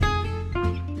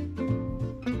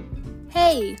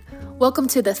Hey, welcome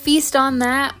to the Feast on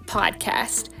That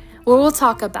podcast, where we'll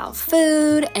talk about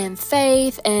food and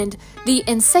faith and the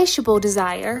insatiable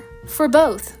desire for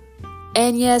both.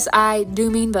 And yes, I do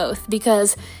mean both,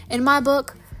 because in my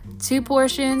book, 2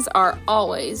 portions are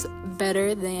always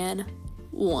better than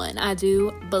 1. I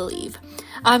do believe.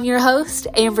 I'm your host,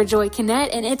 Amber Joy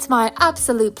Kinnett, and it's my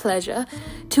absolute pleasure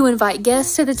to invite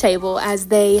guests to the table as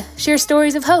they share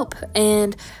stories of hope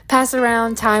and pass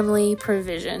around timely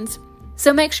provisions.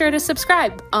 So make sure to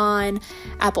subscribe on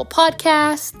Apple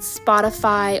Podcasts,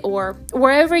 Spotify, or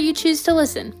wherever you choose to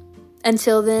listen.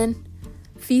 Until then,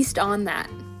 feast on that.